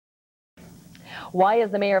Why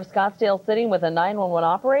is the mayor of Scottsdale sitting with a 911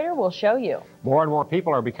 operator? We'll show you. More and more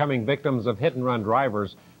people are becoming victims of hit-and-run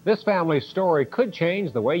drivers. This family's story could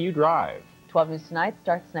change the way you drive. 12 News Tonight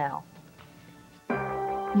starts now.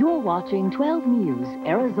 You're watching 12 News,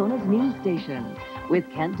 Arizona's news station, with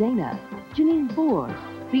Kent Dana, Janine Ford,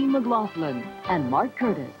 Dean McLaughlin, and Mark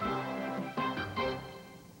Curtis.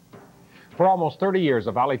 For almost 30 years,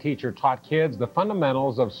 a Valley teacher taught kids the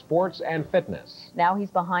fundamentals of sports and fitness. Now he's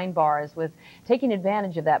behind bars with taking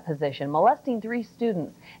advantage of that position, molesting 3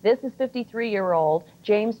 students. This is 53-year-old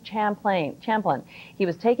James Champlin. He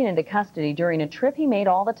was taken into custody during a trip he made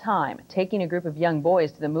all the time, taking a group of young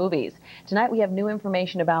boys to the movies. Tonight we have new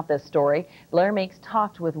information about this story. Blair Makes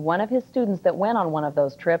talked with one of his students that went on one of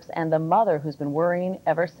those trips and the mother who's been worrying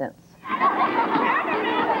ever since.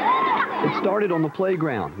 It started on the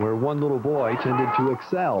playground, where one little boy tended to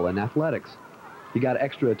excel in athletics. He got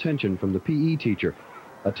extra attention from the PE teacher,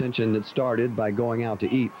 attention that started by going out to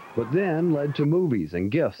eat, but then led to movies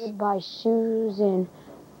and gifts. We'd buy shoes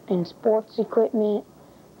and sports equipment,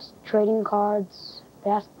 trading cards,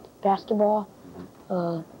 basketball,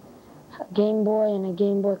 Game Boy and a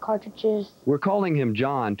Game Boy cartridges. We're calling him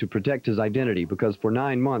John to protect his identity because for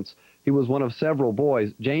 9 months, he was one of several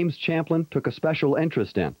boys James Champlin took a special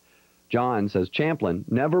interest in. John says Champlin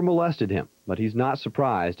never molested him, but he's not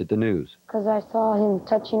surprised at the news. Because I saw him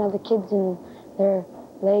touching other kids in their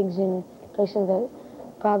legs and places that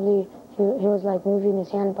probably he was like moving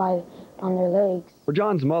his hand on their legs. For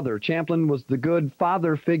John's mother, Champlin was the good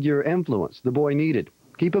father figure influence the boy needed.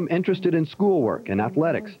 Keep him interested in schoolwork and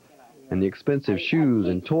athletics. And the expensive shoes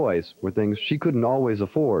and toys were things she couldn't always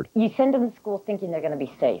afford. You send them to school thinking they're going to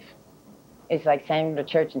be safe. It's like sending them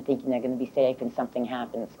to church and thinking they're going to be safe and something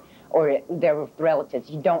happens. Or they're relatives.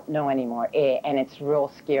 You don't know anymore, and it's real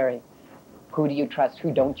scary. Who do you trust?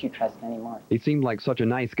 Who don't you trust anymore? He seemed like such a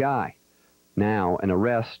nice guy. Now, an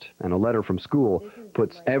arrest and a letter from school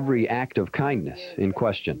puts every act of kindness in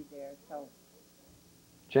question.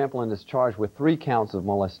 Champlin is charged with 3 counts of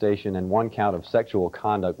molestation and 1 count of sexual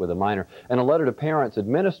conduct with a minor. And a letter to parents,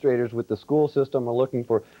 administrators with the school system are looking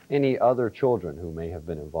for any other children who may have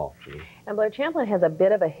been involved. And Blair, Champlin has a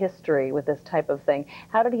bit of a history with this type of thing.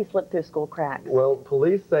 How did he slip through school cracks? Well,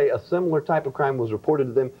 police say a similar type of crime was reported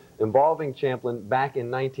to them involving Champlin back in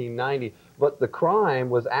 1990, but the crime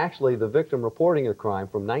was actually the victim reporting a crime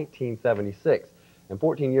from 1976. And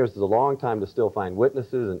 14 years is a long time to still find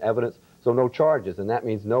witnesses and evidence, so no charges, and that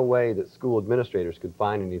means no way that school administrators could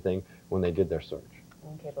find anything when they did their search.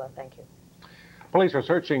 Okay, Blair, thank you. Police are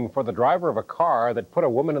searching for the driver of a car that put a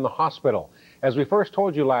woman in the hospital. As we first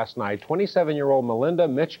told you last night, 27-year-old Melinda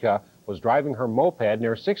Michka was driving her moped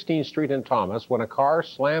near 16th Street in Thomas when a car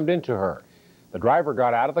slammed into her. The driver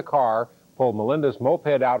got out of the car, pulled Melinda's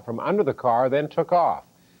moped out from under the car, then took off.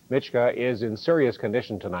 Michka is in serious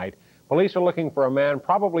condition tonight. Police are looking for a man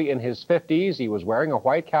probably in his 50s. He was wearing a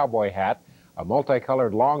white cowboy hat, a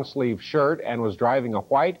multicolored long-sleeve shirt, and was driving a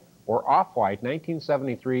white or off-white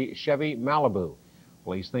 1973 Chevy Malibu.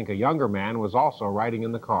 Police think a younger man was also riding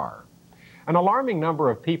in the car. An alarming number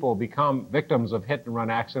of people become victims of hit-and-run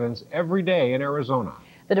accidents every day in Arizona.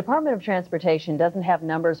 The Department of Transportation doesn't have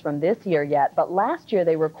numbers from this year yet, but last year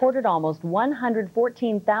they recorded almost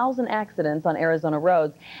 114,000 accidents on Arizona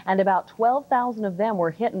roads, and about 12,000 of them were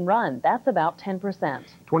hit and run. That's about 10%.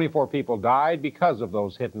 24 people died because of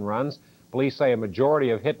those hit and runs. Police say a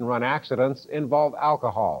majority of hit and run accidents involve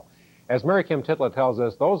alcohol. As Mary Kim Titla tells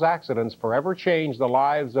us, those accidents forever change the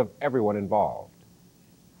lives of everyone involved.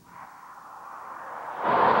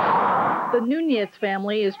 The Nunez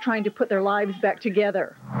family is trying to put their lives back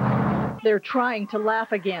together. They're trying to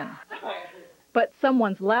laugh again. But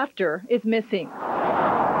someone's laughter is missing.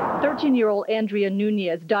 13-year-old Andrea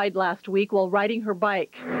Nunez died last week while riding her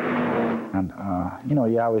bike. And, you know,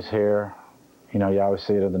 you always hear, you always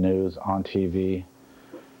see it in the news, on TV,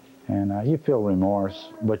 and you feel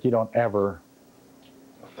remorse, but you don't ever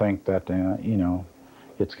think that,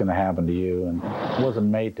 it's going to happen to you. And it wasn't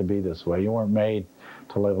made to be this way. You weren't made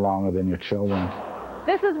to live longer than your children.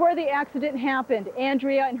 This is where the accident happened.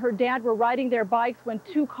 Andrea and her dad were riding their bikes when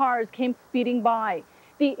 2 cars came speeding by.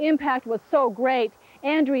 The impact was so great,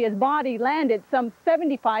 Andrea's body landed some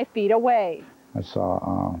 75 feet away. I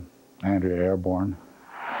saw Andrea airborne.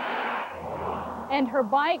 And her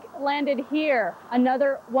bike landed here,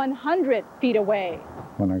 another 100 feet away.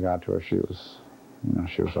 When I got to her, she was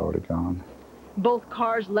already gone. Both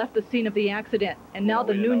cars left the scene of the accident, and now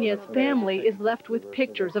the Nunez family is left with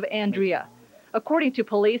pictures of Andrea. According to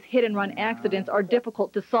police, hit-and-run accidents are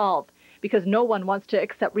difficult to solve because no one wants to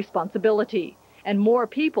accept responsibility, and more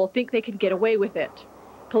people think they can get away with it.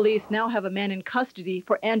 Police now have a man in custody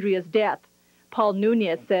for Andrea's death, Paul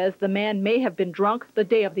Nunez says the man may have been drunk the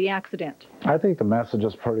day of the accident. I think the message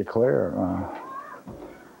is pretty clear.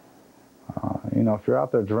 You know, if you're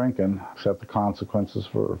out there drinking, accept the consequences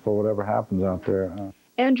for whatever happens out there.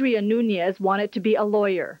 Andrea Nunez wanted to be a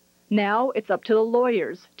lawyer. Now it's up to the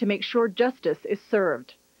lawyers to make sure justice is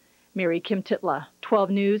served. Mary Kim Titla, 12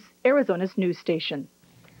 News, Arizona's news station.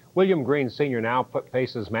 William Green Sr. now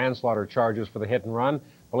faces manslaughter charges for the hit and run.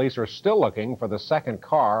 Police are still looking for the second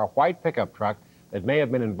car, a white pickup truck, that may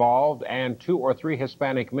have been involved, and 2 or 3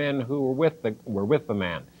 Hispanic men who were with the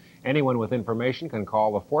man. Anyone with information can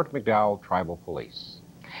call the Fort McDowell Tribal Police.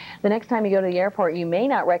 The next time you go to the airport, you may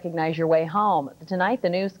not recognize your way home. Tonight, the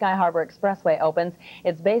new Sky Harbor Expressway opens.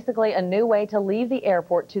 It's basically a new way to leave the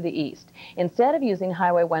airport to the east. Instead of using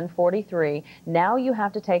Highway 143, now you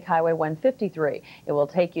have to take Highway 153. It will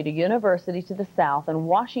take you to University to the south and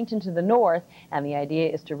Washington to the north, and the idea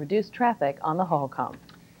is to reduce traffic on the Holcomb.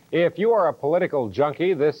 If you are a political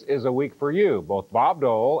junkie, this is a week for you. Both Bob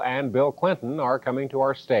Dole and Bill Clinton are coming to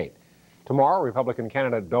our state. Tomorrow, Republican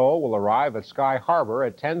candidate Dole will arrive at Sky Harbor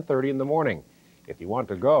at 10:30 in the morning. If you want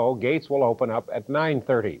to go, gates will open up at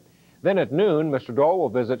 9:30. Then at noon, Mr. Dole will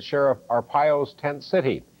visit Sheriff Arpaio's tent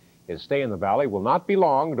city. His stay in the valley will not be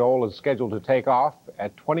long. Dole is scheduled to take off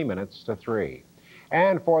at 20 minutes to 3.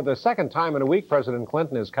 And for the second time in a week, President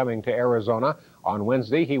Clinton is coming to Arizona. On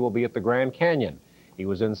Wednesday, he will be at the Grand Canyon. He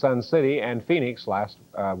was in Sun City and Phoenix last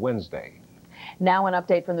Wednesday. Now an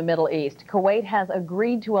update from the Middle East. Kuwait has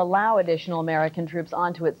agreed to allow additional American troops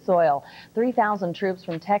onto its soil. 3,000 troops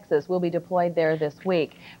from Texas will be deployed there this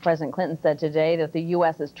week. President Clinton said today that the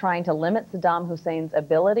U.S. is trying to limit Saddam Hussein's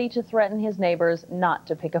ability to threaten his neighbors not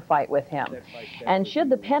to pick a fight with him. And should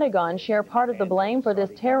the Pentagon share part of the blame for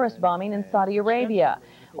this terrorist bombing in Saudi Arabia?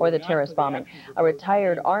 Or the terrorist bombing? A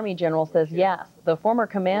retired Army general says yes. The former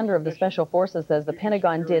commander of the Special Forces says the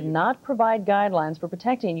Pentagon did not provide guidelines for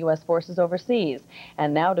protecting U.S. forces overseas.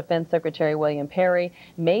 And now Defense Secretary William Perry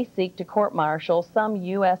may seek to court-martial some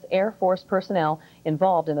U.S. Air Force personnel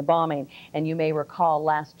involved in the bombing. And you may recall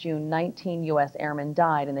last June, 19 U.S. airmen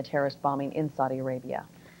died in the terrorist bombing in Saudi Arabia.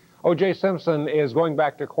 O.J. Simpson is going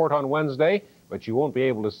back to court on Wednesday, but you won't be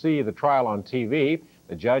able to see the trial on TV.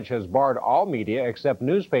 The judge has barred all media except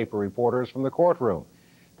newspaper reporters from the courtroom.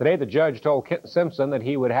 Today, the judge told Simpson that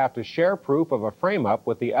he would have to share proof of a frame-up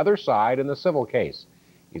with the other side in the civil case.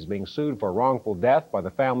 He's being sued for wrongful death by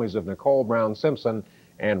the families of Nicole Brown Simpson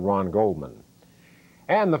and Ron Goldman.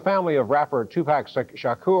 And the family of rapper Tupac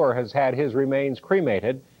Shakur has had his remains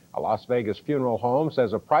cremated. A Las Vegas funeral home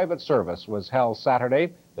says a private service was held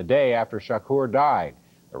Saturday, the day after Shakur died.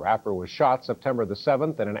 The rapper was shot September the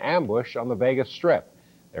 7th in an ambush on the Vegas Strip.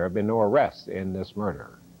 There have been no arrests in this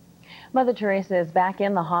murder. Mother Teresa is back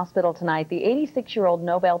in the hospital tonight. The 86-year-old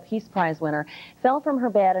Nobel Peace Prize winner fell from her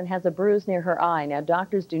bed and has a bruise near her eye. Now,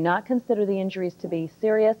 doctors do not consider the injuries to be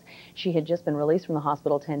serious. She had just been released from the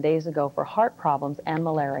hospital 10 days ago for heart problems and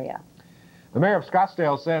malaria. The mayor of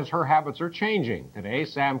Scottsdale says her habits are changing. Today,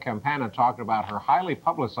 Sam Campana talked about her highly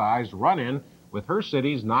publicized run-in with her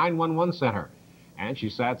city's 911 center. And she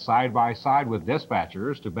sat side by side with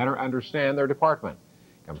dispatchers to better understand their department.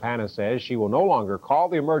 Campana says she will no longer call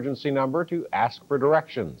the emergency number to ask for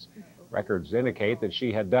directions. Records indicate that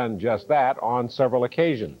she had done just that on several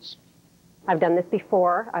occasions. I've done this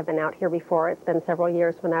before. I've been out here before. It's been several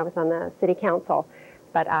years when I was on the city council.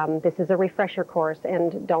 But this is a refresher course,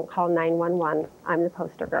 and don't call 911. I'm the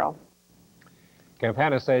poster girl.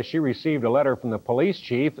 Campana says she received a letter from the police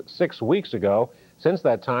chief 6 weeks ago. Since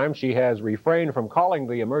that time, she has refrained from calling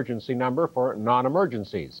the emergency number for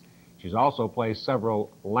non-emergencies. She's also placed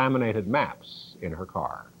several laminated maps in her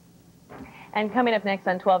car. And coming up next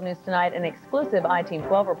on 12 News Tonight, an exclusive I-Team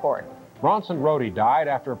 12 report. Bronson Rohde died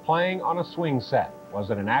after playing on a swing set. Was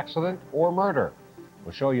it an accident or murder?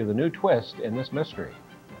 We'll show you the new twist in this mystery.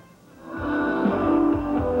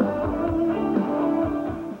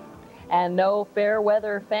 And no fair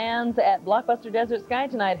weather fans at Blockbuster Desert Sky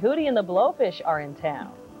tonight. Hootie and the Blowfish are in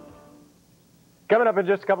town. Coming up in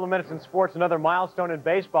just a couple of minutes in sports, another milestone in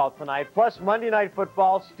baseball tonight, plus Monday Night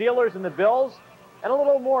Football, Steelers and the Bills, and a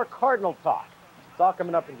little more Cardinal talk. It's all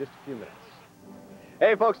coming up in just a few minutes.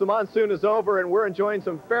 Hey folks, the monsoon is over and we're enjoying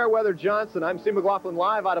some fair weather Johnson. I'm Steve McLaughlin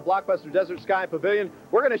live out of Blockbuster Desert Sky Pavilion.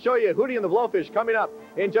 We're going to show you Hootie and the Blowfish coming up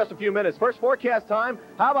in just a few minutes. First forecast time,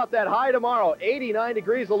 how about that high tomorrow? 89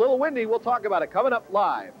 degrees, a little windy. We'll talk about it coming up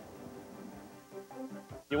live.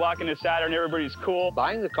 You walk into Saturn, everybody's cool.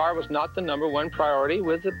 Buying the car was not the #1 priority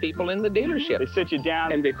with the people in the dealership. They sit you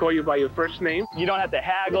down And they call you by your first name. You don't have to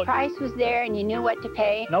haggle. The price was there and you knew what to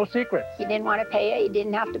pay. No secrets. You didn't want to pay it, you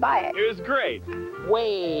didn't have to buy it. It was great.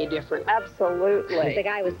 Way different. Absolutely. The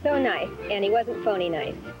guy was so nice, and he wasn't phony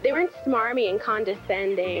nice. They weren't smarmy and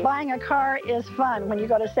condescending. Buying a car is fun when you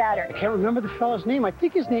go to Saturn. I can't remember the fellow's name. I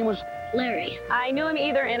think his name was Larry. I knew him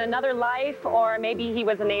either in another life or maybe he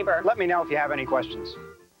was a neighbor. Let me know if you have any questions.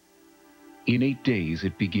 In 8 days,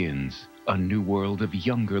 it begins. A new world of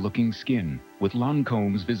younger-looking skin with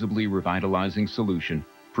Lancome's visibly revitalizing solution,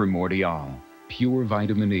 Primordial. Pure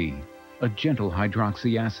vitamin E, a gentle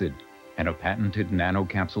hydroxy acid, and a patented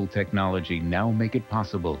nanocapsule technology now make it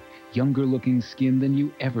possible. Younger-looking skin than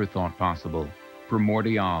you ever thought possible.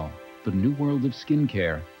 Primordial, the new world of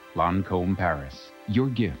skincare. Lancome Paris. Your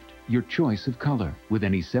gift, your choice of color with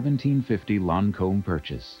any 1750 Lancome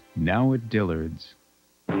purchase. Now at Dillard's.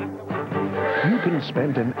 You can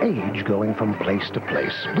spend an age going from place to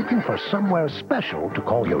place, looking for somewhere special to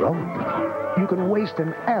call your own. You can waste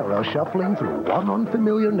an era shuffling through one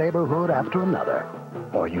unfamiliar neighborhood after another.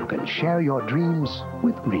 Or you can share your dreams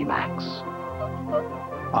with RE/MAX.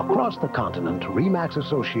 Across the continent, RE/MAX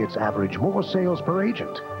associates average more sales per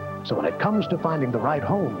agent. So when it comes to finding the right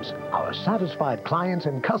homes, our satisfied clients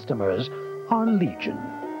and customers are legion.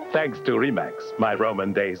 Thanks to RE/MAX, my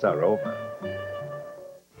Roman days are over.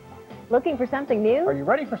 Looking for something new? Are you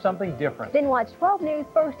ready for something different? Then watch 12 News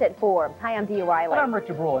first at 4. Hi, I'm Dee Riley. And I'm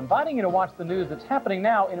Richard Brule, inviting you to watch the news that's happening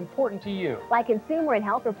now and important to you. Like consumer and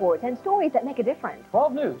health reports and stories that make a difference.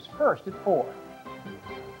 12 News first at 4.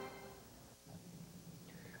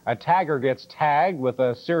 A tagger gets tagged with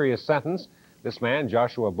a serious sentence. This man,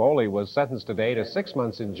 Joshua Boley, was sentenced today to 6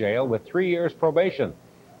 months in jail with 3 years probation.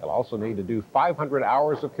 He'll also need to do 500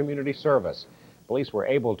 hours of community service. Police were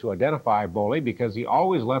able to identify Boley because he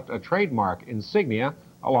always left a trademark insignia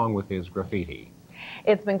along with his graffiti.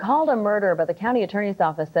 It's been called a murder, but the county attorney's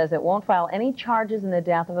office says it won't file any charges in the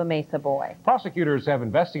death of a Mesa boy. Prosecutors have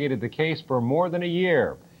investigated the case for more than a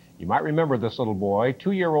year. You might remember this little boy.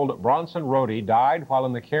 2-year-old Bronson Rohde died while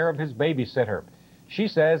in the care of his babysitter. She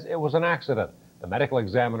says it was an accident. The medical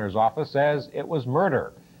examiner's office says it was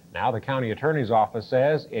murder. Now the county attorney's office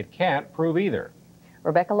says it can't prove either.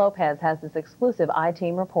 Rebecca Lopez has this exclusive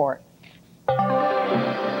I-Team report.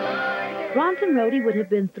 Bronson Rohde would have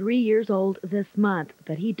been 3 years old this month,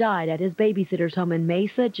 but he died at his babysitter's home in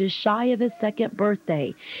Mesa just shy of his 2nd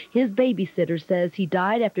birthday. His babysitter says he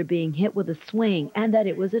died after being hit with a swing and that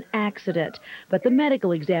it was an accident. But the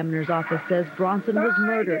medical examiner's office says Bronson was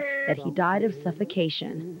murdered, that he died of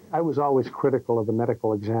suffocation. I was always critical of the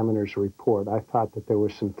medical examiner's report. I thought that there were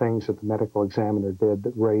some things that the medical examiner did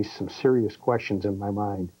that raised some serious questions in my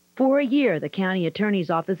mind. For a year, the county attorney's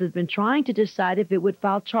office has been trying to decide if it would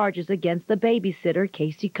file charges against the babysitter,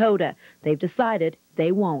 Casey Cota. They've decided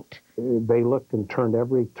they won't. They looked and turned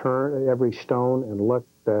every stone and looked,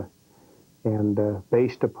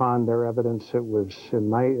 based upon their evidence, it was, in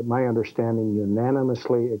my understanding,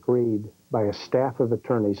 unanimously agreed by a staff of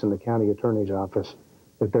attorneys in the county attorney's office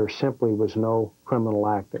that there simply was no criminal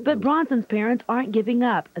act. But Bronson's parents aren't giving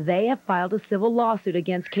up. They have filed a civil lawsuit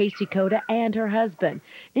against Casey Cota and her husband.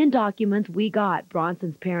 In documents we got,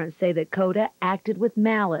 Bronson's parents say that Cota acted with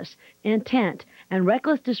malice, intent, and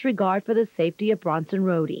reckless disregard for the safety of Bronson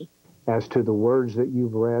Rohde. As to the words that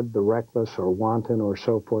you've read, the reckless or wanton or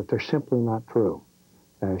so forth, they're simply not true.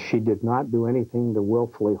 She did not do anything to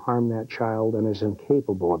willfully harm that child and is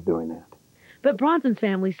incapable of doing that. But Bronson's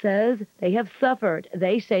family says they have suffered.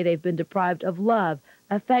 They say they've been deprived of love,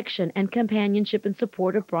 affection, and companionship in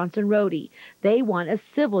support of Bronson Rohde. They want a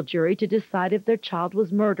civil jury to decide if their child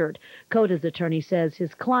was murdered. Cota's attorney says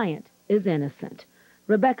his client is innocent.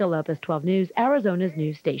 Rebecca Lopez, 12 News, Arizona's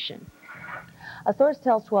news station. A source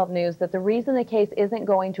tells 12 News that the reason the case isn't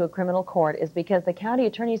going to a criminal court is because the county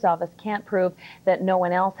attorney's office can't prove that no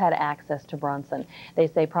one else had access to Bronson. They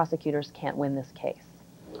say prosecutors can't win this case.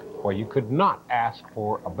 Well, you could not ask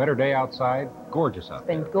for a better day outside. Gorgeous out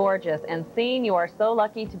there. It's been gorgeous. And Scene, you are so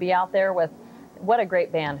lucky to be out there with what a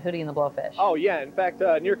great band, Hootie and the Blowfish. Oh, yeah. In fact,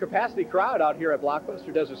 near capacity crowd out here at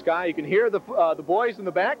Blockbuster Desert Sky. You can hear the boys in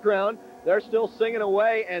the background. They're still singing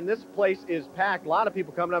away, and this place is packed. A lot of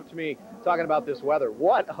people coming up to me talking about this weather.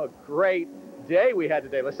 What a great day we had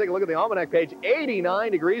today. Let's take a look at the almanac page.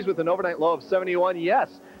 89 degrees with an overnight low of 71.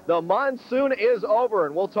 Yes, the monsoon is over,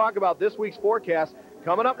 and we'll talk about this week's forecast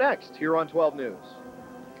coming up next here on 12 News.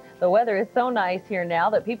 The weather is so nice here now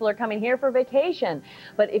that people are coming here for vacation.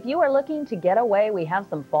 But if you are looking to get away, we have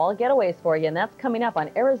some fall getaways for you, and that's coming up on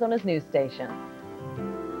Arizona's news station.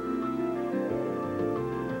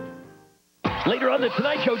 Later on The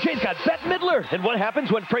Tonight Show, Jay's got Bette Midler. And what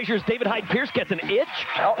happens when Frasier's David Hyde Pierce gets an itch?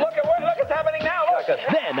 Oh, look what's happening now. Look.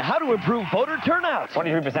 Then, how to improve voter turnout.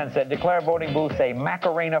 23% said declare voting booths a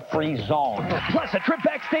Macarena-free zone. Plus, a trip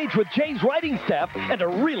backstage with Jay's writing staff and a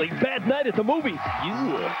really bad night at the movies.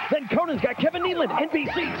 Yeah. Then Conan's got Kevin Nealon,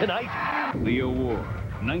 NBC tonight. The award,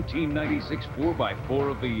 1996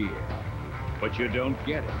 4x4 of the Year. But you don't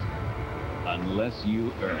get it unless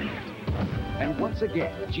you earn it. And once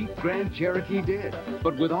again, Jeep Grand Cherokee did.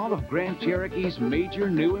 But with all of Grand Cherokee's major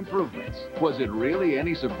new improvements, was it really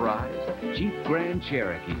any surprise? Jeep Grand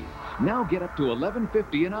Cherokee. Now get up to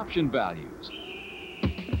 $1150 in option values.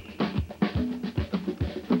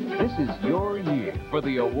 This is your year for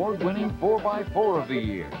the award-winning 4x4 of the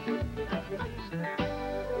Year.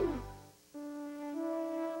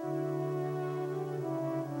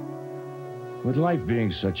 With life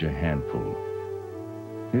being such a handful,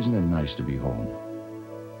 isn't it nice to be home?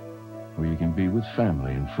 Where you can be with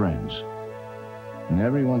family and friends. And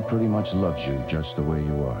everyone pretty much loves you just the way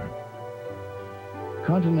you are.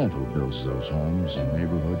 Continental builds those homes in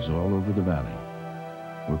neighborhoods all over the valley,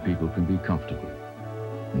 where people can be comfortable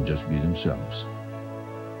and just be themselves.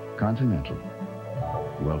 Continental.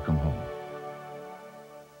 Welcome home.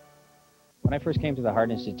 When I first came to the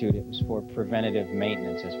Heart Institute, it was for preventative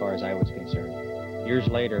maintenance as far as I was concerned. Years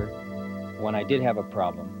later, when I did have a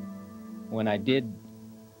problem, when I did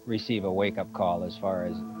receive a wake-up call as far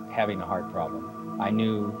as having a heart problem, I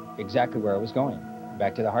knew exactly where I was going,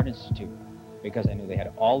 back to the Heart Institute, because I knew they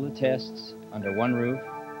had all the tests under one roof,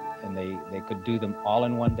 and they could do them all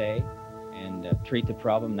in one day and treat the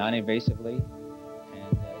problem non-invasively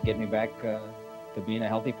and get me back to being a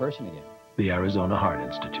healthy person again. The Arizona Heart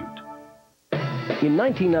Institute. In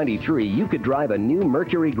 1993, you could drive a new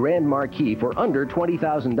Mercury Grand Marquis for under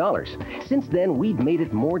 $20,000. Since then, we've made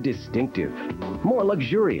it more distinctive, more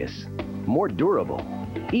luxurious, more durable,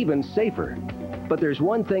 even safer. But there's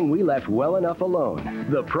one thing we left well enough alone: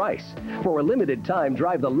 the price. For a limited time,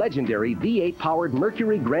 drive the legendary V8-powered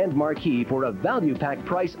Mercury Grand Marquis for a value-packed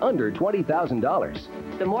price under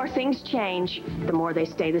 $20,000. The more things change, the more they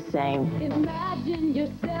stay the same. Imagine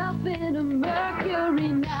yourself in a Mercury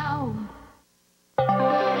now.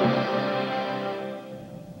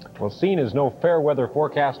 Well, Scene is no fair weather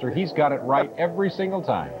forecaster. He's got it right every single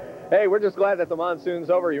time. Hey, we're just glad that the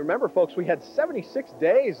monsoon's over. You remember, folks, we had 76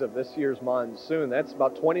 days of this year's monsoon. That's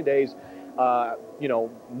about 20 days,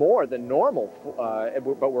 more than normal.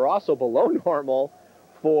 But we're also below normal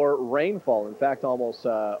for rainfall. In fact, almost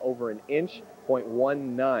over an inch,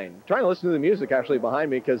 0.19. Trying to listen to the music actually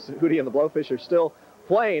behind me because Hootie and the Blowfish are still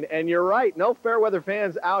playing. And you're right, no fair weather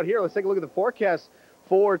fans out here. Let's take a look at the forecast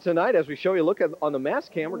for tonight. As we show you, look at on the mass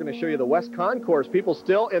cam, we're going to show you the West Concourse. People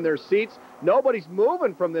still in their seats. Nobody's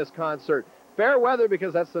moving from this concert. Fair weather,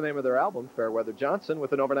 because that's the name of their album, Fairweather Johnson,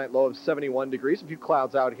 with an overnight low of 71 degrees. A few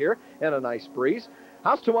clouds out here and a nice breeze.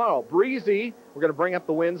 How's tomorrow? Breezy. We're going to bring up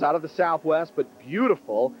the winds out of the southwest, but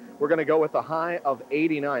beautiful. We're going to go with a high of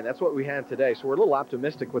 89. That's what we had today, so we're a little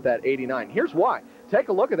optimistic with that 89. Here's why. Take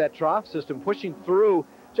a look at that trough system pushing through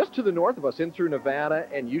just to the north of us, in through Nevada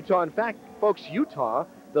and Utah. In fact, folks, Utah,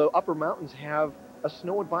 the upper mountains have a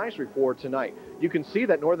snow advisory for tonight. You can see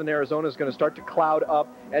that northern Arizona is going to start to cloud up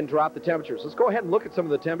and drop the temperatures. Let's go ahead and look at some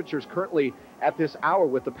of the temperatures currently at this hour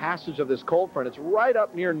with the passage of this cold front. It's right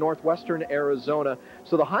up near northwestern Arizona.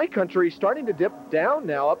 So the high country starting to dip down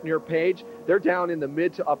now up near Page. They're down in the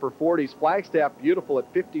mid to upper 40s. Flagstaff, beautiful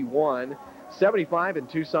at 51, 75 in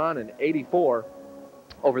Tucson, and 84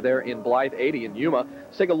 over there in Blythe, 80 in Yuma.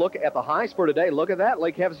 Let's take a look at the highs for today. Look at that.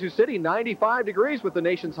 Lake Havasu City, 95 degrees with the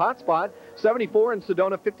nation's hot spot. 74 in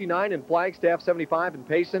Sedona, 59 in Flagstaff, 75 in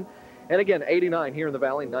Payson. And again, 89 here in the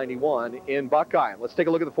valley, 91 in Buckeye. Let's take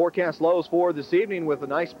a look at the forecast lows for this evening with a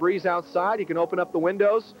nice breeze outside. You can open up the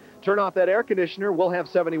windows, turn off that air conditioner. We'll have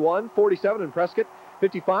 71, 47 in Prescott,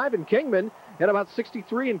 55 in Kingman, and about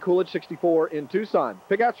 63 in Coolidge, 64 in Tucson.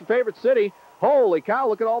 Pick out your favorite city. Holy cow,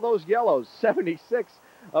 look at all those yellows. 76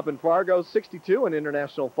 up in Fargo, 62 in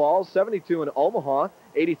International Falls, 72 in Omaha,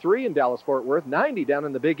 83 in Dallas-Fort Worth, 90 down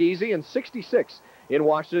in the Big Easy, and 66 in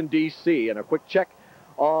Washington, D.C. And a quick check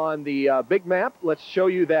on the big map. Let's show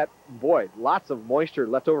you that, boy, lots of moisture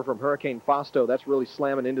left over from Hurricane Fausto. That's really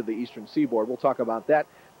slamming into the eastern seaboard. We'll talk about that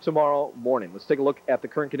tomorrow morning. Let's take a look at the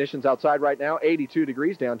current conditions outside right now. 82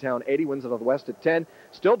 degrees, downtown 80, winds out of the west at 10.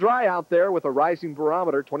 Still dry out there with a rising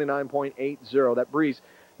barometer, 29.80. That breeze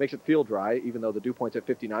Makes it feel dry, even though the dew point's at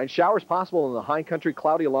 59. Showers possible in the high country,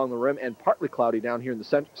 cloudy along the rim, and partly cloudy down here in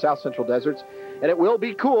the south central deserts. And it will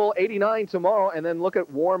be cool, 89 tomorrow, and then look at it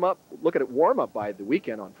warm up by the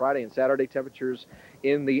weekend on Friday and Saturday. Temperatures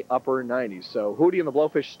in the upper 90s. So Hootie and the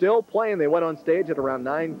Blowfish still playing. They went on stage at around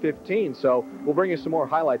 9:15. So we'll bring you some more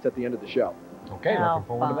highlights at the end of the show. Okay, looking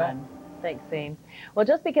forward to that. Thanks, Dean. Well,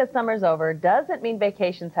 just because summer's over doesn't mean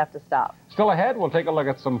vacations have to stop. Still ahead, we'll take a look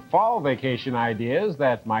at some fall vacation ideas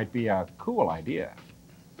that might be a cool idea.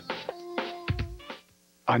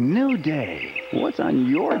 A new day. What's on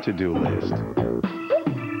your to-do list?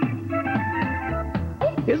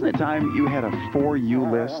 Isn't it time you had a For You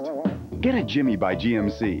list? Get a Jimmy by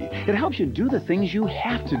GMC. It helps you do the things you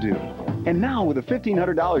have to do. And now with the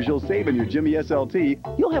 $1,500 you'll save in your Jimmy SLT,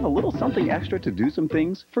 you'll have a little something extra to do some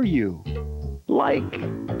things for you. Like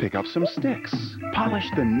pick up some sticks, polish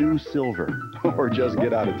the new silver, or just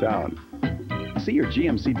get out of town. See your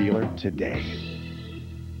GMC dealer today.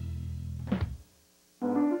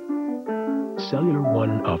 Cellular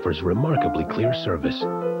One offers remarkably clear service.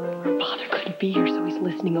 Father couldn't be here, so he's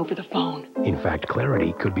listening over the phone. In fact,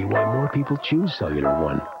 clarity could be why more people choose Cellular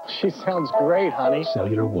One. She sounds great, honey.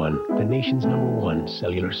 Cellular One, the nation's #1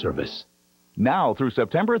 cellular service. Now through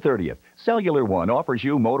September 30th, Cellular One offers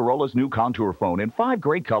you Motorola's new Contour phone in 5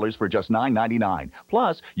 great colors for just $9.99.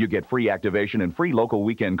 Plus, you get free activation and free local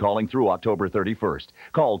weekend calling through October 31st.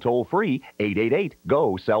 Call toll-free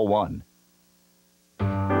 888-GO-SELL-1.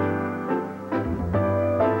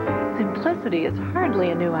 Simplicity is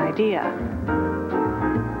hardly a new idea.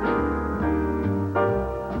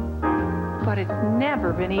 But it's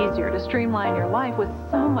never been easier to streamline your life with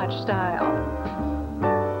so much style.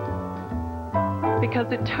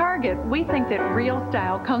 Because at Target, we think that real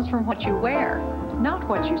style comes from what you wear, not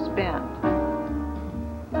what you spend.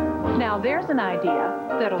 Now there's an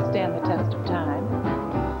idea that'll stand the test of time.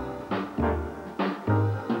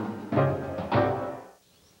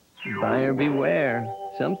 Buyer beware.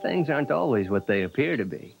 Some things aren't always what they appear to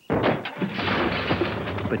be.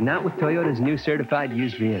 But not with Toyota's new certified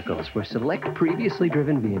used vehicles, where select previously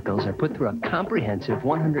driven vehicles are put through a comprehensive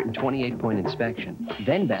 128-point inspection,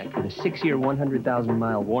 then backed with a 6-year,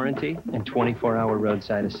 100,000-mile warranty and 24-hour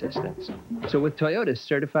roadside assistance. So with Toyota's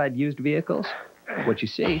certified used vehicles, what you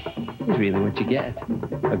see is really what you get.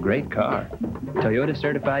 A great car. Toyota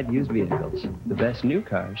certified used vehicles. The best new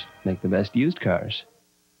cars make the best used cars.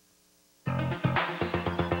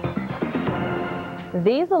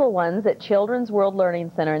 These little ones at Children's World Learning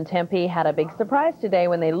Center in Tempe had a big surprise today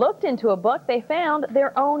when they looked into a book. They found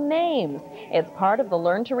their own names. It's part of the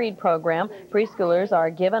Learn to Read program. Preschoolers are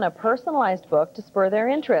given a personalized book to spur their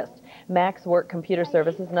interest. Max Work Computer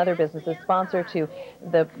Services and other businesses sponsor to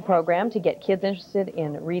the program to get kids interested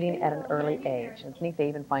in reading at an early age. It's neat they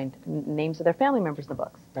even find names of their family members in the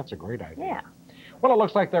books. That's a great idea. Yeah. Well, it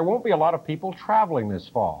looks like there won't be a lot of people traveling this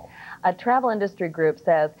fall. A travel industry group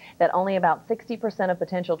says that only about 60% of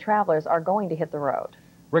potential travelers are going to hit the road.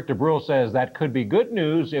 Rick DeBrule says that could be good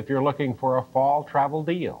news if you're looking for a fall travel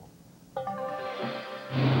deal.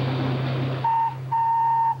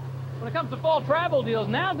 When it comes to fall travel deals,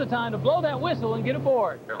 now's the time to blow that whistle and get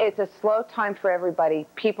aboard. It's a slow time for everybody.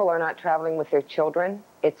 People are not traveling with their children.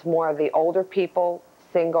 It's more of the older people,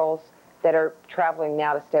 singles, that are traveling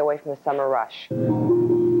now to stay away from the summer rush.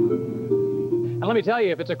 And let me tell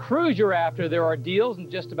you, if it's a cruise you're after, there are deals in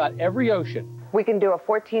just about every ocean. We can do a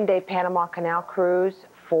 14-day Panama Canal cruise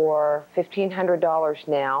for $1,500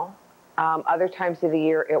 now. Other times of the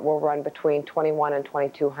year, it will run between $2,100 and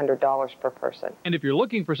 $2,200 per person. And if you're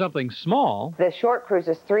looking for something small, the short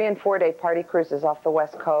cruises, 3- and 4-day party cruises off the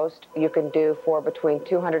West Coast, you can do for between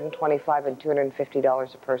 $225 and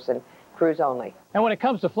 $250 a person. Cruise only. And when it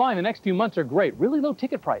comes to flying, the next few months are great. Really low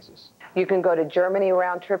ticket prices. You can go to Germany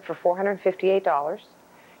round trip for $458.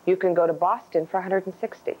 You can go to Boston for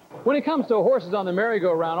 $160. When it comes to horses on the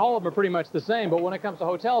merry-go-round, all of them are pretty much the same. But when it comes to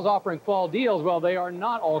hotels offering fall deals, well, they are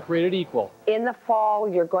not all created equal. In the fall,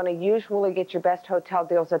 you're going to usually get your best hotel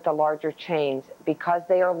deals at the larger chains. Because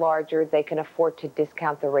they are larger, they can afford to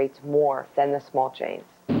discount the rates more than the small chains.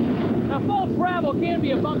 Now, fall travel can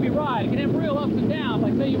be a bumpy ride. It can have real ups and downs,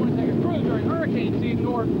 like say you want to take a cruise during hurricane season,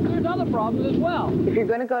 or there's other problems as well. If you're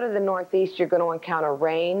going to go to the Northeast, you're going to encounter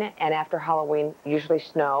rain, and after Halloween, usually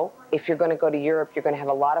snow. If you're going to go to Europe, you're going to have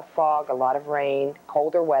a lot of fog, a lot of rain,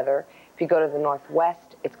 colder weather. If you go to the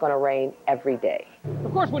Northwest, it's going to rain every day.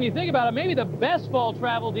 Of course, when you think about it, maybe the best fall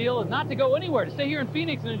travel deal is not to go anywhere, to stay here in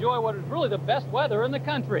Phoenix and enjoy what is really the best weather in the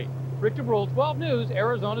country. Rick DeBrule, 12 News,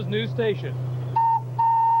 Arizona's news station.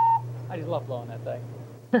 I just love blowing that thing.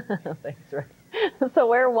 Thanks, Rick. So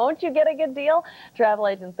where won't you get a good deal? Travel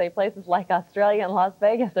agents say places like Australia and Las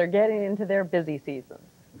Vegas are getting into their busy season.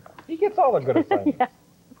 He gets all the good assignments. Yeah.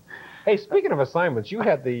 Hey, speaking of assignments, you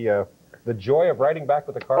had the joy of riding back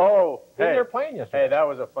with the car. Oh, in hey. their plane yesterday. Hey, that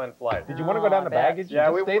was a fun flight. Did you want to go down to baggage?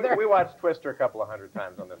 Yeah, we stay there? We watched Twister a couple of 100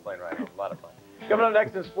 times on this plane ride home. A lot of fun. Coming up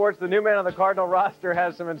next in sports, the new man on the Cardinal roster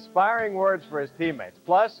has some inspiring words for his teammates.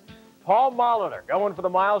 Plus, Paul Molitor going for the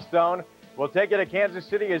milestone. We'll take you to Kansas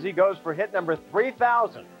City as he goes for hit number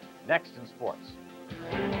 3,000 next in sports.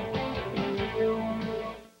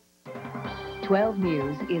 12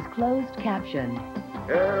 News is closed caption.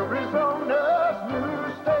 Arizona's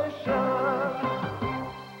news station.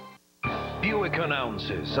 Buick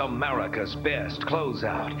announces America's best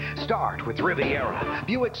closeout. Start with Riviera,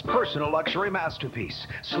 Buick's personal luxury masterpiece.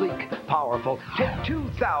 Sleek, powerful, take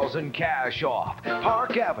 $2,000 cash off.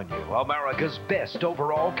 Park Avenue, America's best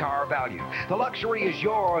overall car value. The luxury is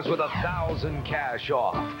yours with $1,000 cash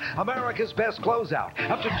off. America's best closeout,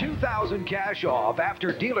 up to $2,000 cash off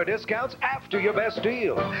after dealer discounts after your best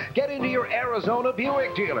deal. Get into your Arizona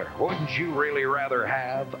Buick dealer. Wouldn't you really rather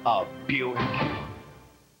have a Buick?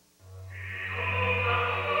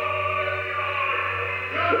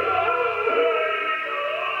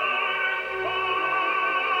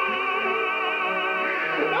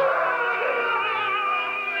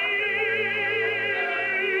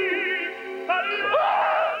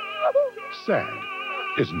 Sad,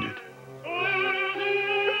 isn't it?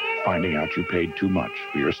 Finding out you paid too much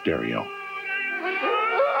for your stereo.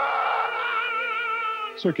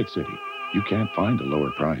 Circuit City, you can't find a lower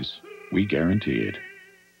price. We guarantee it.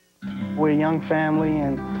 We're a young family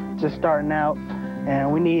and just starting out,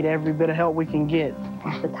 and we need every bit of help we can get.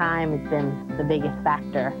 The time has been the biggest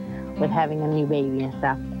factor with having a new baby and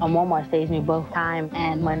stuff. Walmart saves me both time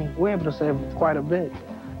and money. We're able to save quite a bit,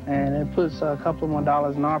 and it puts a couple more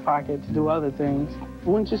dollars in our pocket to do other things.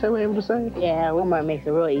 Wouldn't you say we're able to save? Yeah, Walmart makes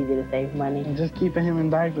it real easy to save money. And just keeping him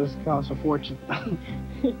in diapers costs a fortune.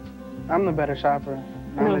 I'm the better shopper.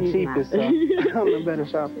 I'm the cheapest, so I'm the better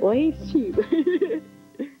shopper. Well, he's cheap.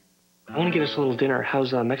 I want to get us a little dinner.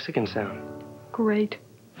 How's Mexican sound? Great.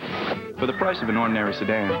 For the price of an ordinary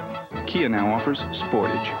sedan, Kia now offers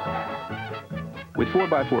Sportage. With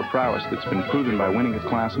 4x4 prowess that's been proven by winning its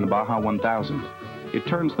class in the Baja 1000, it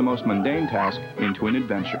turns the most mundane task into an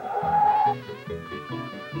adventure.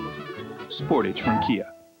 Sportage from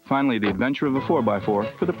Kia. Finally, the adventure of a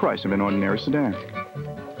 4x4 for the price of an ordinary sedan.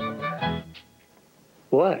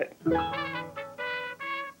 What?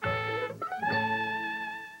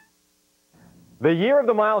 The year of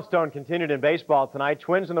the milestone continued in baseball tonight.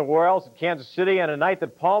 Twins and the Royals at Kansas City, and a night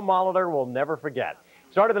that Paul Molitor will never forget.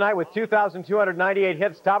 Started the night with 2,298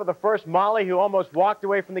 hits. Top of the first, Molly, who almost walked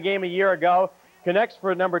away from the game a year ago, connects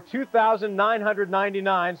for number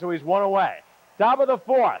 2,999, so he's one away. Top of the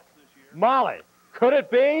fourth, Molly. Could it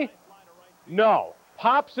be? No.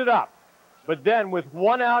 Pops it up. But then, with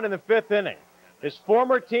one out in the fifth inning, his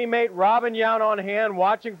former teammate Robin Yount on hand,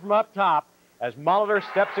 watching from up top as Molitor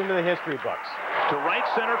steps into the history books. To right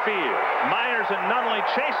center field. Myers and Nunley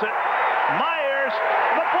chase it. Myers,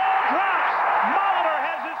 the ball drops. Molitor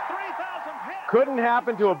has his 3,000th hit. Couldn't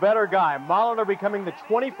happen to a better guy. Molitor becoming the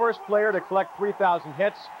 21st player to collect 3,000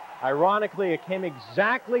 hits. Ironically, it came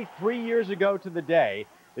exactly 3 years ago to the day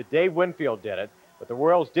that Dave Winfield did it, but the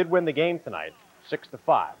Royals did win the game tonight,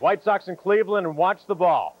 6-5. White Sox in Cleveland, and watch the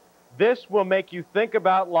ball. This will make you think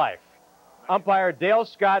about life. Umpire Dale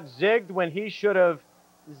Scott zigged when he should have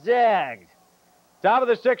zagged. Top of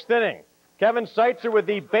the sixth inning, Kevin Seitzer with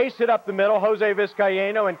the base hit up the middle. Jose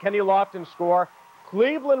Vizcaino and Kenny Lofton score.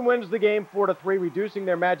 Cleveland wins the game 4-3, reducing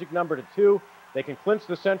their magic number to 2. They can clinch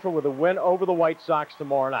the Central with a win over the White Sox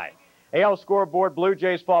tomorrow night. AL scoreboard, Blue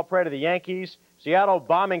Jays fall prey to the Yankees. Seattle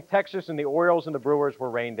bombing Texas, and the Orioles and the Brewers were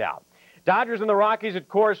rained out. Dodgers and the Rockies at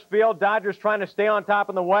Coors Field. Dodgers trying to stay on top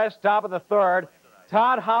in the West. Top of the third,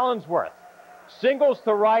 Todd Hollandsworth singles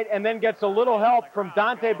to right and then gets a little help from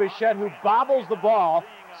Dante Bichette, who bobbles the ball,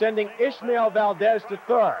 sending Ishmael Valdez to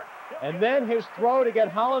third. And then his throw to get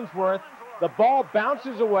Hollandsworth. The ball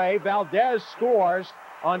bounces away. Valdez scores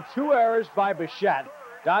on 2 errors by Bichette.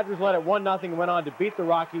 Dodgers led at 1-0 and went on to beat the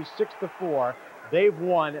Rockies 6-4. They've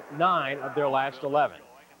won 9 of their last 11.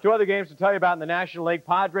 2 other games to tell you about in the National League.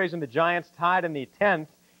 Padres and the Giants tied in the 10th,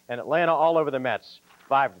 and Atlanta all over the Mets,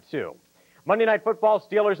 5-2. Monday Night Football,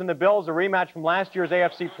 Steelers and the Bills, a rematch from last year's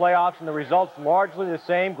AFC playoffs, and the results largely the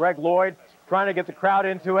same. Greg Lloyd trying to get the crowd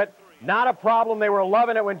into it. Not a problem. They were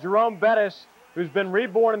loving it when Jerome Bettis, who's been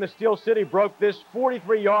reborn in the Steel City, broke this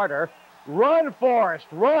 43-yarder. Run, Forrest,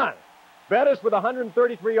 run! Bettis with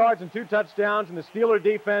 133 yards and 2 touchdowns, and the Steeler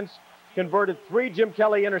defense converted 3 Jim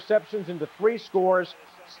Kelly interceptions into 3 scores.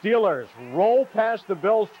 Steelers roll past the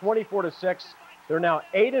Bills 24-6. They're now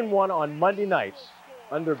 8-1 on Monday nights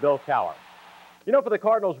under Bill Cowher. You know, for the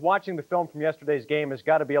Cardinals, watching the film from yesterday's game has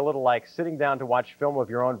got to be a little like sitting down to watch film of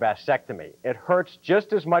your own vasectomy. It hurts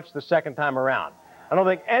just as much the second time around. I don't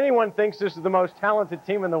think anyone thinks this is the most talented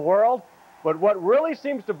team in the world, but what really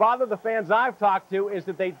seems to bother the fans I've talked to is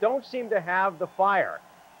that they don't seem to have the fire.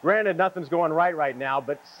 Granted, nothing's going right now,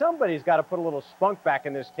 but somebody's got to put a little spunk back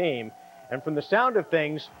in this team. And from the sound of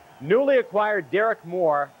things, newly acquired Derek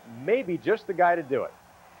Moore may be just the guy to do it.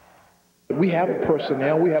 We have a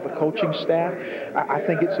personnel, we have a coaching staff. I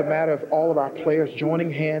think it's a matter of all of our players joining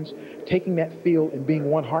hands, taking that field and being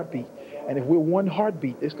one heartbeat. And if we're one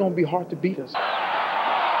heartbeat, it's going to be hard to beat us.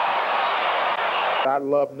 I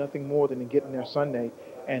love nothing more than to get in there Sunday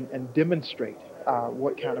and demonstrate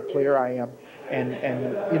what kind of player I am and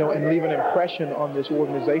leave an impression on this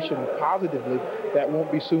organization positively that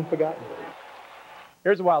won't be soon forgotten.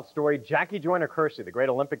 Here's a wild story. Jackie Joyner-Kersee, the great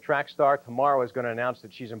Olympic track star, tomorrow is going to announce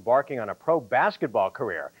that she's embarking on a pro basketball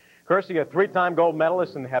career. Kersee, a 3-time gold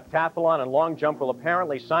medalist in the heptathlon and long jump, will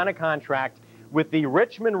apparently sign a contract with the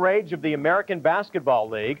Richmond Rage of the American Basketball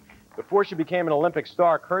League. Before she became an Olympic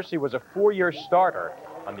star, Kersee was a 4-year starter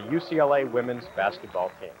on the UCLA women's basketball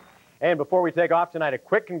team. And before we take off tonight, a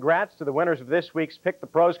quick congrats to the winners of this week's Pick the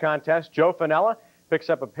Pros contest. Joe Finella picks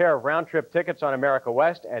up a pair of round-trip tickets on America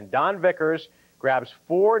West, and Don Vickers grabs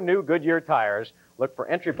 4 new Goodyear tires. Look for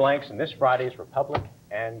entry blanks in this Friday's Republic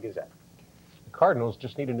and Gazette. The Cardinals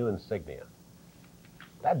just need a new insignia.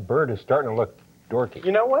 That bird is starting to look dorky.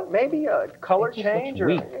 You know what? Maybe a color change, or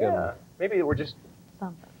weak, yeah, maybe we're just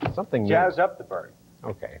something jazz up the bird.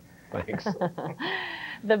 Okay, thanks.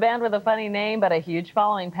 The band with a funny name but a huge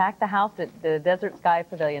following packed the house at the Desert Sky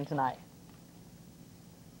Pavilion tonight.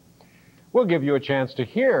 We'll give you a chance to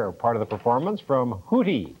hear part of the performance from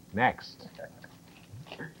Hootie next.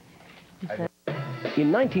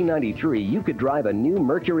 In 1993, you could drive a new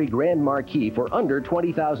Mercury Grand Marquis for under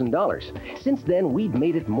 $20,000. Since then, we've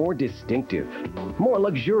made it more distinctive, more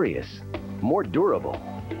luxurious, more durable,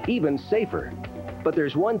 even safer. But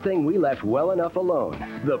there's one thing we left well enough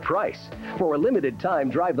alone: the price. For a limited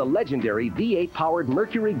time, drive the legendary V8-powered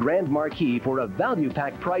Mercury Grand Marquis for a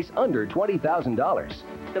value-packed price under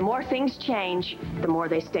 $20,000. The more things change, the more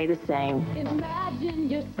they stay the same. Imagine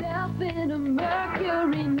yourself in a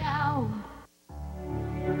Mercury now.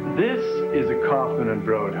 This is a Kaufman and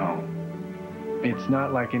Broad home. It's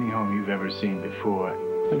not like any home you've ever seen before.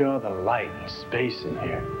 Look at all the light and space in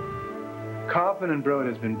here. Kaufman and Broad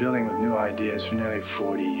has been building with new ideas for nearly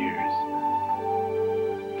 40 years.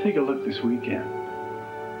 Take a look this weekend.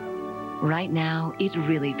 Right now, it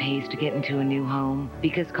really pays to get into a new home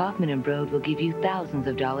because Kaufman & Broad will give you thousands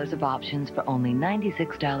of dollars of options for only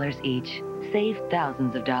 $96 each. Save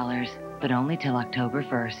thousands of dollars, but only till October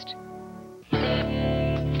 1st.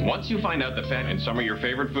 Once you find out the fat in some of your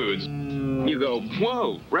favorite foods, you go,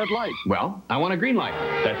 whoa, red light. Well, I want a green light.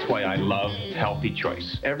 That's why I love Healthy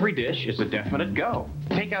Choice. Every dish is a definite go.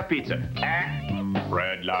 Takeout pizza.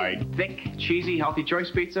 Red light. Thick, cheesy Healthy Choice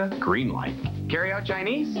pizza. Green light. Carry out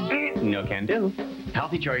Chinese. No can do.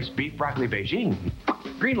 Healthy Choice beef broccoli Beijing.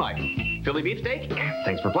 Green light. Philly beefsteak.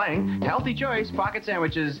 Thanks for playing. Healthy Choice pocket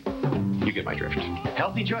sandwiches. You get my drift.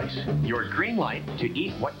 Healthy Choice. Your green light to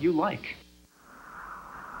eat what you like.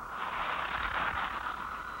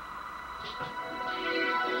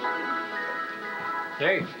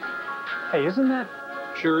 Hey. Hey, isn't that?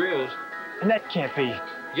 Sure is. And that can't be.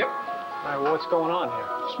 Yep. All right, well, what's going on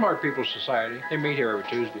here? Smart People Society. They meet here every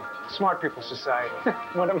Tuesday. Smart People Society.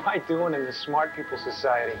 What am I doing in the Smart People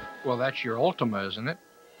Society? Well, that's your Ultima, isn't it?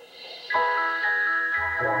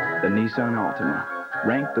 The Nissan Altima,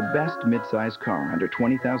 ranked the best midsize car under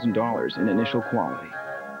 $20,000 in initial quality.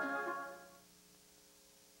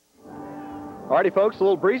 Alrighty, folks, a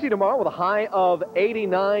little breezy tomorrow with a high of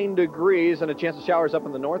 89 degrees and a chance of showers up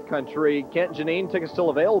in the North Country. Kent and Janine, tickets still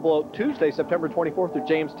available Tuesday, September 24th through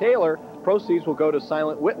James Taylor. Proceeds will go to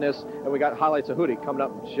Silent Witness, and we got highlights of Hootie coming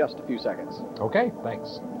up in just a few seconds. Okay,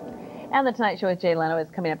 thanks. And The Tonight Show with Jay Leno is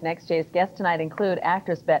coming up next. Jay's guests tonight include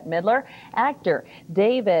actress Bette Midler, actor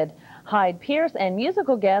David Hyde Pierce, and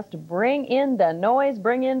musical guest Bring In the Noise,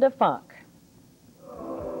 Bring In the Funk.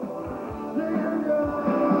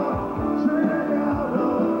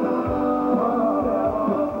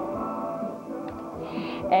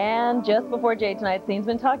 And just before Jay tonight, Scene's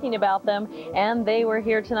been talking about them, and they were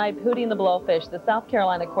here tonight, Hootie and the Blowfish. The South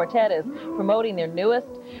Carolina Quartet is promoting their newest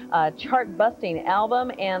chart-busting album,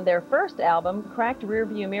 and their first album, Cracked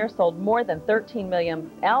Rearview Mirror, sold more than 13 million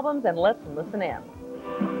albums, and let's listen in.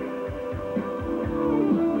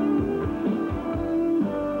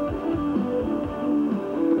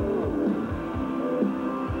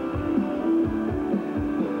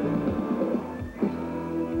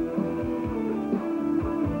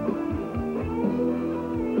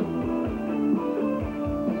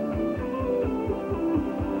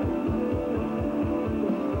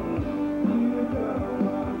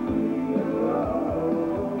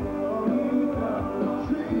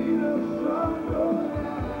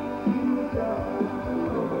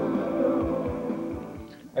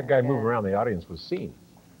 guy moving around the audience was seen,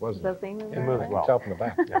 wasn't Was that scene he? moving It around? moved well. Help in the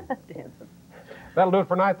back. Yeah. Dancing. That'll do it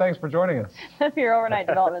for tonight. Thanks for joining us. That's your overnight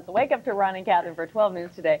developments. Wake up to Ron and Catherine for 12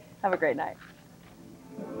 news today. Have a great night.